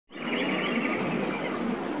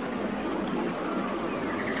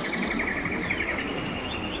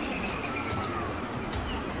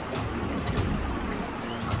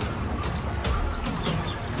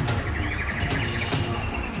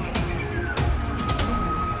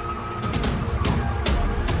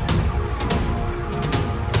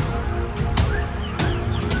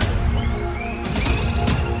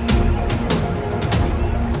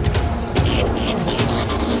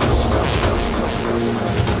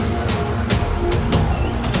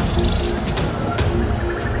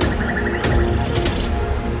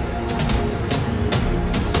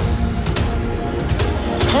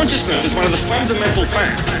one of the fundamental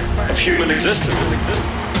facts of human existence.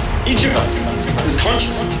 Each of us is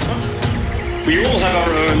conscious. We all have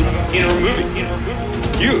our own inner movie.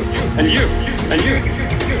 You, and you, and you.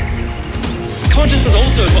 Consciousness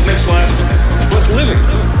also is what makes life worth living.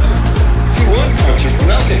 If we weren't conscious,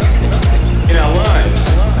 nothing in our lives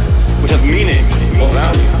would have meaning or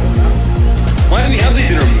value. Why do we have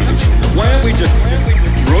these inner movies? Why aren't we just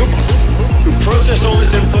robots who process all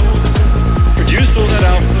this input, produce all that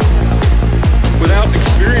output, without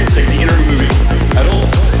experiencing the inner movie at all?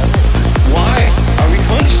 Why are we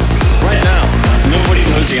conscious? Right now, nobody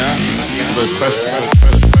knows the answer to those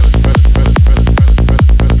questions.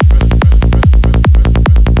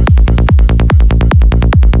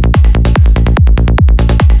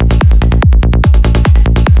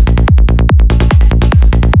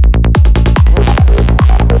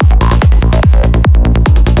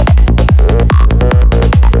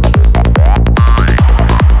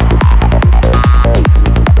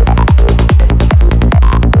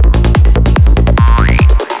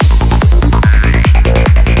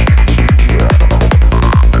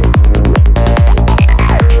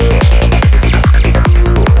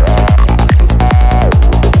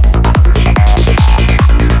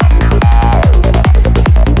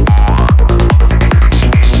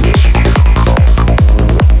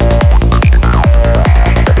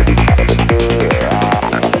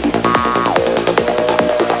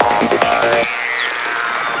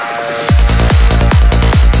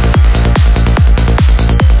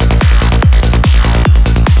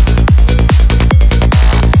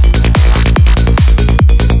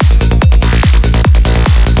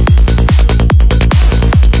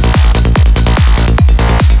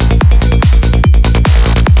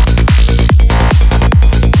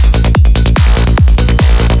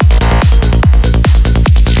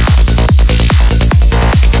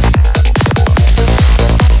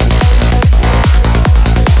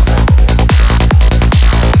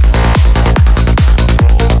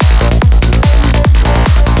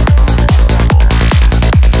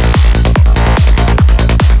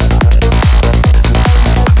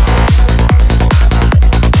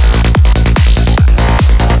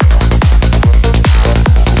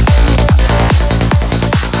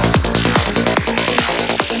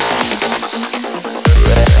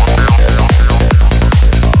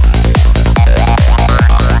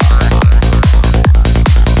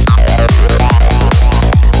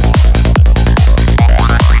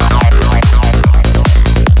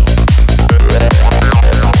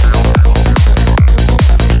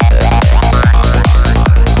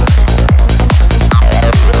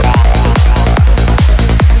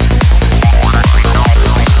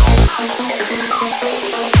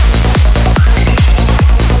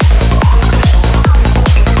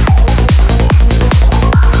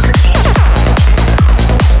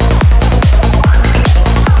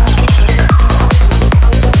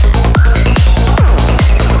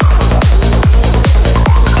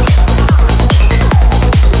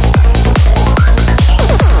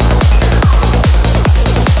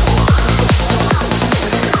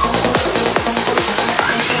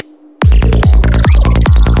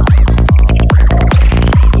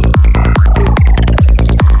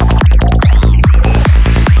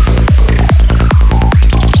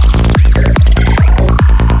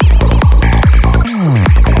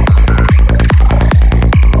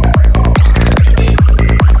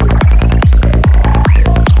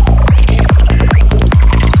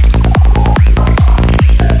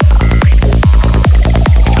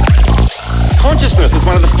 Is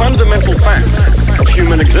one of the fundamental facts of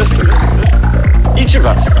human existence. Each of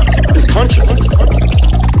us is conscious.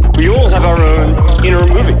 We all have our own inner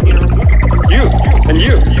movie. You, and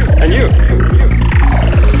you, and you.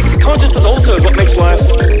 Consciousness also is what makes life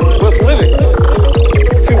worth living.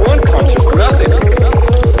 If we weren't conscious, nothing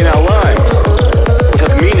in our lives would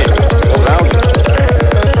have meaning or value.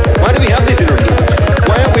 Why do we have these inner movies?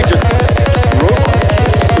 Why aren't we just robots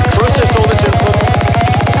who process all this input,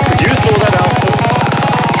 produce all that output,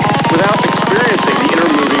 without experiencing the inner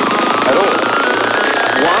movie at all?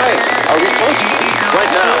 Why are we conscious?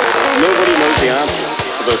 Right now, nobody knows the answer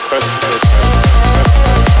to those questions.